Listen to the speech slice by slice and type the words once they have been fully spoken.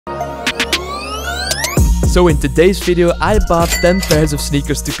So in today's video I bought 10 pairs of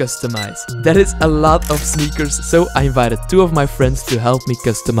sneakers to customize. That is a lot of sneakers, so I invited 2 of my friends to help me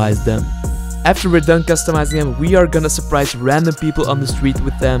customize them. After we're done customizing them, we are gonna surprise random people on the street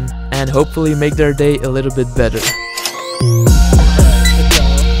with them and hopefully make their day a little bit better. Ooh,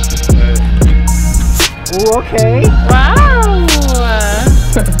 okay. Wow!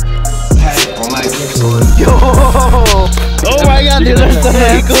 Yo! Oh my god, dude, that's so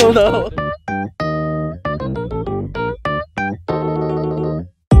pretty cool though.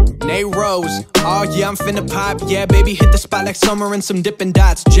 Rose. Oh yeah, I'm finna pop. Yeah, baby, hit the spot like summer and some dipping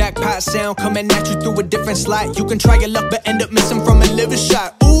dots. Jackpot sound coming at you through a different slot. You can try your luck, but end up missing from a liver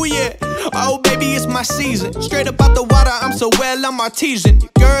shot. Ooh yeah, oh baby, it's my season. Straight up out the water, I'm so well, I'm artesian.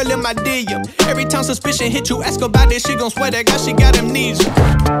 Girl in my DM. Every time suspicion hit you, ask about this, she gon' swear that God, she got amnesia.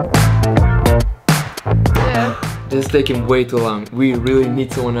 This is taking way too long. We really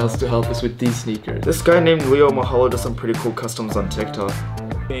need someone else to help us with these sneakers. This guy named Leo Mahalo does some pretty cool customs on TikTok.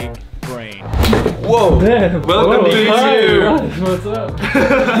 Big brain. Whoa! Welcome to YouTube! What's up?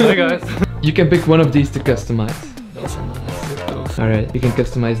 Hey guys. You can pick one of these to customize. Alright, you can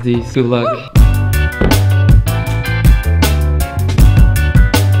customize these. Good luck.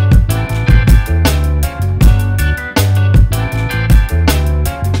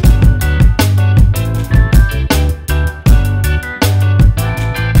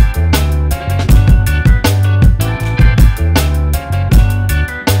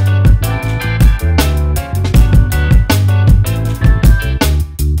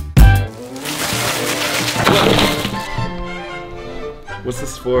 What's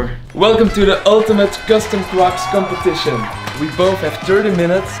this for? Welcome to the ultimate custom Crocs competition. We both have 30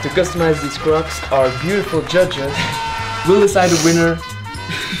 minutes to customize these Crocs. Our beautiful judges will decide the winner.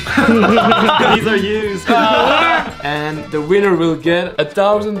 These are used. And the winner will get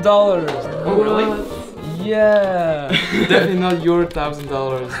 $1,000. Oh really? Yeah. Definitely not your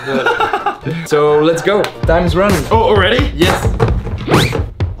 $1,000, but so let's go. Time is running. Oh, already? Yes.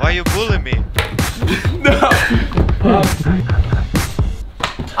 Why you bullying me? No.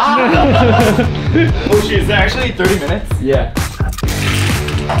 Oh shit, is that actually 30 minutes? Yeah.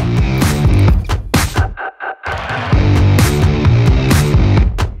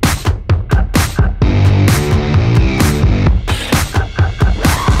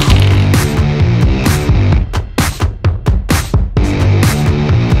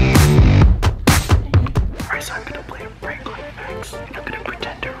 Alright, so I'm gonna play a prank on Vexx and I'm gonna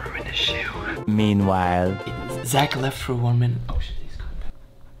pretend to ruin his shoe. Meanwhile, Zach left for 1 minute. Oh shit, he's gone.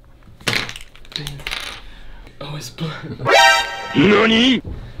 Oh, it's blood. NANI?!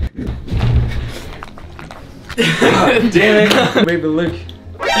 Damn it! Baby, look.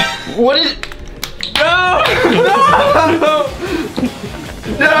 What is- No! No!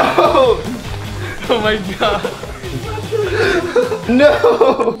 No! Oh my god. No!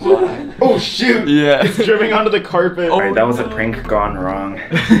 Oh shoot! Yeah. It's dripping onto the carpet. Oh, Alright, that was a prank gone wrong.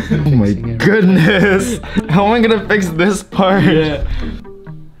 Oh my goodness! How am I gonna fix this part? Yeah.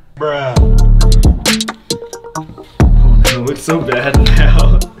 Bruh. Oh no, it looks so bad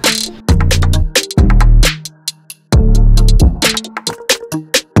now.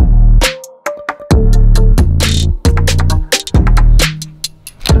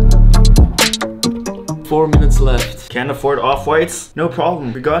 Four minutes left. Can't afford off-whites? No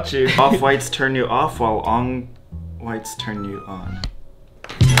problem, we got you. Off-whites turn you off while on-whites turn you on.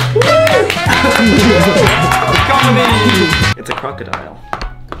 Comedy! It's a crocodile.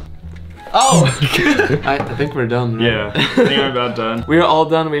 Oh! I think we're done, right? Yeah, I think I'm about done. We're all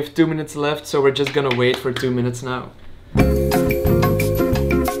done, we have 2 minutes left, so we're just gonna wait for 2 minutes now.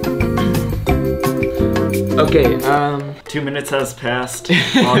 Okay, 2 minutes has passed,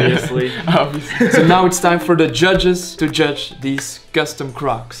 obviously. obviously. So now it's time for the judges to judge these custom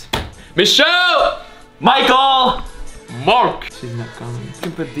Crocs. Michelle! Michael! Mark! She's not coming. You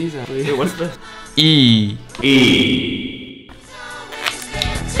can put these on. Wait, what's this? E. E.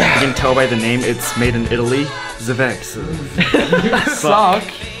 You can tell by the name it's made in Italy. ZHC. Suck.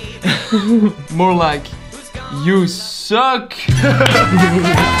 More like you suck.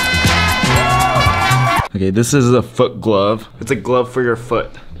 Okay, this is a foot glove. It's a glove for your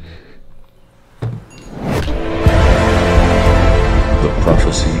foot. The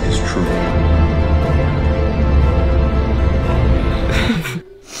prophecy is true.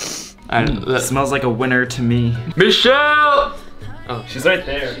 It smells like a winner to me. Michelle! Oh, she's right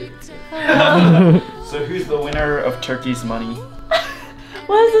there. So who's the winner of Turkey's money?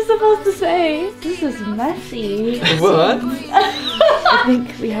 What is this supposed to say? This is messy. What? I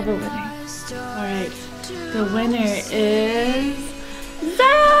think we have a winner. Alright. The winner is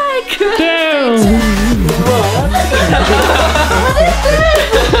Zach!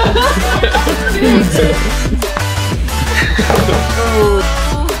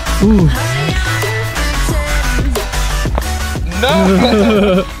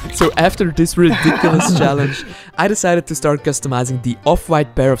 No! So after this ridiculous challenge, I decided to start customizing the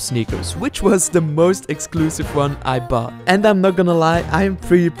off-white pair of sneakers, which was the most exclusive one I bought. And I'm not gonna lie, I am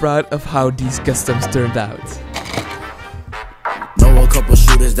pretty proud of how these customs turned out. Know a couple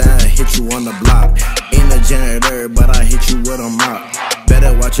shooters that hit you on the block. Ain't a janitor, but I hit you with a mop.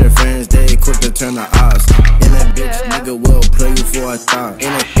 Better watch your friends, they quick to turn the odds. And that bitch nigga will play you for a thought.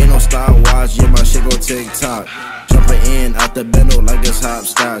 Ain't no Star Wars, yeah, my shit go TikTok. Jumping in out the bendo like it's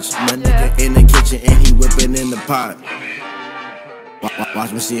hopscotch. My nigga in the kitchen and he whipping in the pot.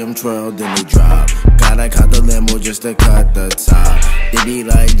 Watch me see him twirl, then he drop. Gotta cut the limo just to cut the top. They be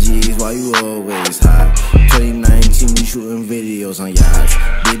like, geez, why you always hot? 2019, we shooting videos on yachts.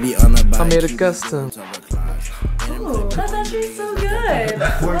 Baby on the bike. I made a custom. Oh, that's actually so good.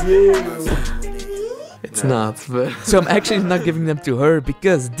 For you. It's not, but... So I'm actually not giving them to her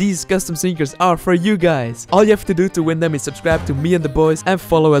because these custom sneakers are for you guys. All you have to do to win them is subscribe to me and the boys and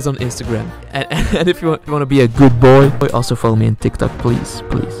follow us on Instagram. And if you want to be a good boy, also follow me on TikTok, please,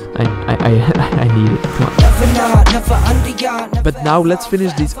 please. I need it. Come on. But now let's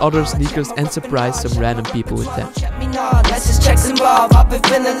finish these other sneakers and surprise some random people with them. Let's just checks involved. I've been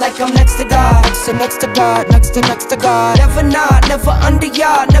feeling like I'm next to God. Next to God, next to God. Never not, never under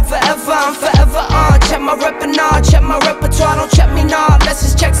yard, never ever, I'm forever on. Check my repertoire, check my repertoire, don't check me now. Let's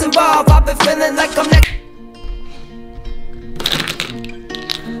just checks involved. I've been feeling like I'm next.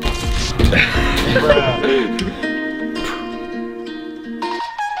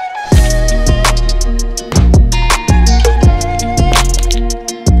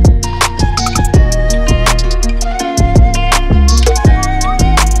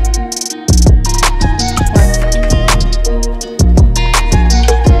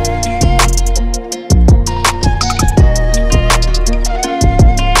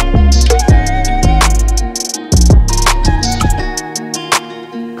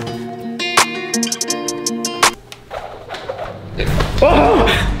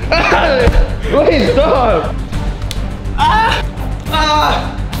 Wait, stop!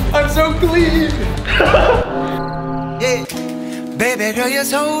 I'm so clean! Yeah. Baby girl, you're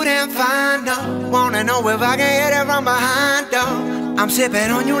so damn fine, though. Wanna know if I can hit it from behind, though. I'm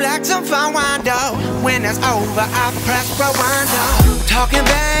sipping on you like some fine wine, though. When it's over, I press rewind, though. Talking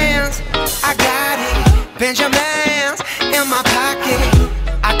bands, I got it. Benjamins in my pocket.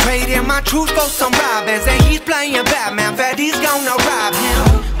 I traded my truth for some robbers, and he's playing Batman. Freddy's gonna rob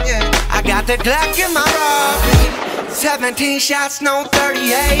him. Yeah. I got the Glock in my robbery. 17 shots, no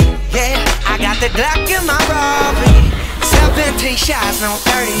 38. Yeah, I got the Glock in my robbery. 17 shots, no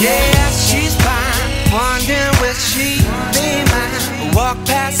 38. Yeah, she's fine. Wondering will she be mine? Walk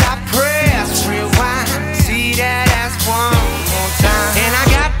past, I press rewind. See that ass one more time. And I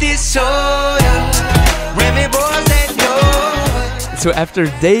got this soda. Remy boys that know. So after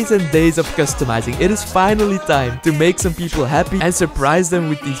days and days of customizing, it is finally time to make some people happy and surprise them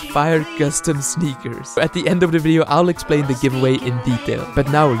with these fire custom sneakers. At the end of the video, I'll explain the giveaway in detail. But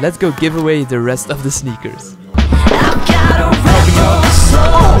now let's go give away the rest of the sneakers. I've got a rebel soul.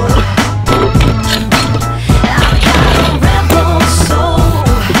 I've got a rebel soul.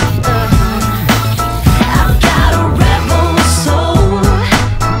 I've got a rebel soul.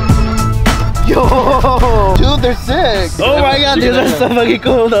 Yo! Dude, they're sick! Oh my god, these are so fucking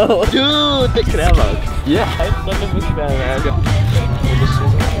cool though! Dude, they krävak! Yeah,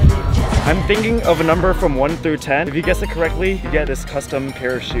 I'm thinking of a number from 1 through 10. If you guess it correctly, you get this custom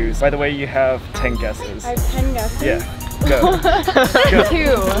pair of shoes. By the way, you have 10 guesses. I have 10 guesses. Yeah. Go. Go.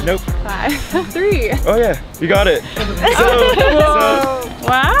 2. Nope. 5. 3. Oh yeah, you got it.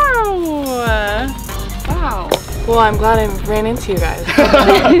 Wow. Wow. Well, I'm glad I ran into you guys.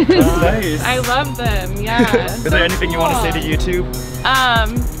 Nice. I love them, yeah. Is there anything you want to say to YouTube?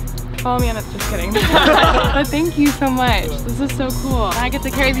 Follow me on it, just kidding. But thank you so much. This is so cool. I get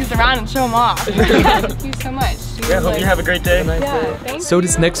to carry these around and show them off. Thank you so much. Yeah, hope you have a great day. Yeah, thank you. So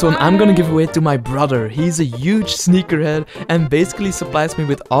this next one I'm gonna give away to my brother. He's a huge sneakerhead and basically supplies me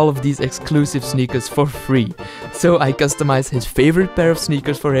with all of these exclusive sneakers for free. So I customized his favorite pair of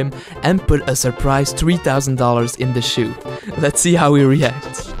sneakers for him and put a surprise $3,000 in the shoe. Let's see how he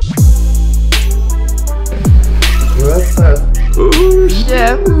reacts. What's that? Oh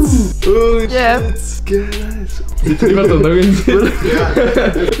Jeff. Oh Jeff. shit, guys. Iemand er nog in zit.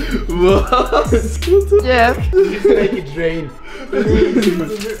 What? Jeff. Make it rain.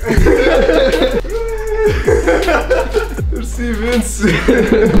 Merci Vince.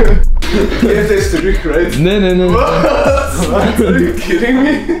 Heeft deze terug, right? Nee. What? Are you kidding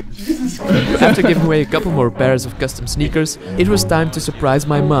me? After giving away a couple more pairs of custom sneakers, it was time to surprise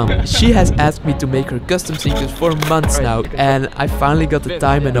my mom. She has asked me to make her custom sneakers for months now, and I finally got the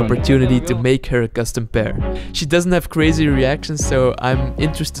time and opportunity to make her a custom pair. She doesn't have crazy reactions, so I'm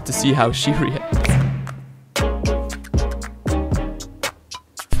interested to see how she reacts.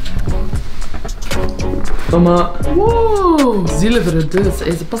 Mama. Wow, zilveren dus.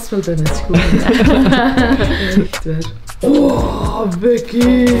 Ze past wel bij mijn schoenen. Echt waar. Oh,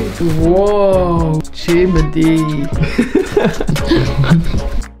 Becky. Wow. Chemedy.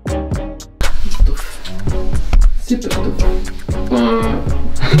 Tof. Super tof.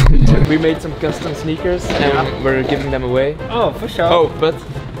 We made some custom sneakers and we're giving them away. Oh, for sure. Oh, but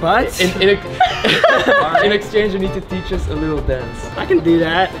in exchange you need to teach us a little dance. I can do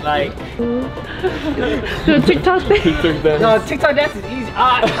that, like TikTok dance. TikTok dance. No, TikTok dance is easy.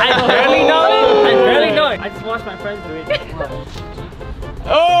 I barely know it. I barely know it. I just watch my friends do it.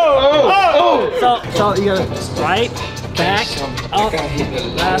 So you gotta right, back, up,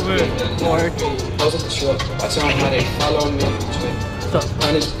 left, forward. I tell them how they follow me.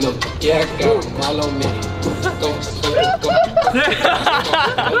 Yeah, go, follow me. Go.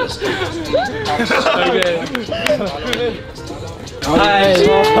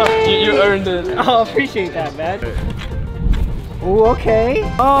 Okay. You earned it. Oh, appreciate that, man. Oh, okay.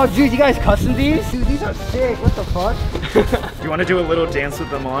 Oh, dude, you guys custom these? Dude, these are sick. What the fuck? You want to do a little dance with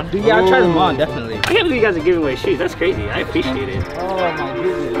them on? Dude, yeah, I'll try them on, definitely. I can't believe you guys are giving away shoes. That's crazy. I appreciate it. Oh, my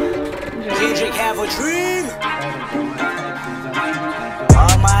goodness. Kendrick have a dream.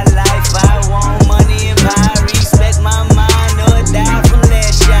 All my life I want money and power. Respect my mind or die from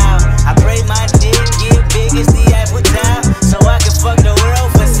last child. I pray my dick get big as the Eiffel Tower, so I can fuck the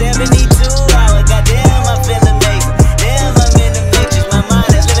world for 72 hours. Goddamn, I feel amazing. Damn, I'm in the matrix. My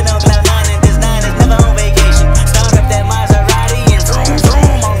mind is living on cloud nine, and this 9 is never on vacation. Start up that Maserati and vroom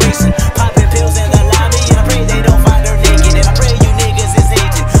vroom, I'm racing. Popping pills in the lobby, and I pray they don't find her naked. And I pray you niggas is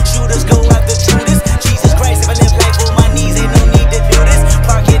hating. Shooters go after shooters. Jesus Christ, if I live life on my knees, ain't no need to do this.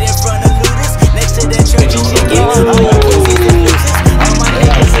 Park it in front of looters, next to that church and chicken. All you pussies and losers, all my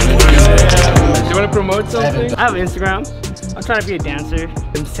niggas is Do you want to promote something? I have Instagram. I'm trying to be a dancer.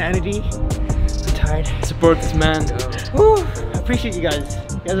 Insanity. I'm tired. Support this man. Woo. I appreciate you guys.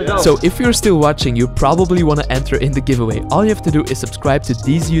 You guys are dope. So if you're still watching, you probably want to enter in the giveaway. All you have to do is subscribe to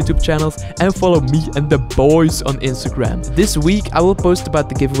these YouTube channels and follow me and the boys on Instagram. This week I will post about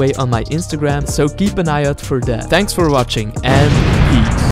the giveaway on my Instagram, so keep an eye out for that. Thanks for watching and peace.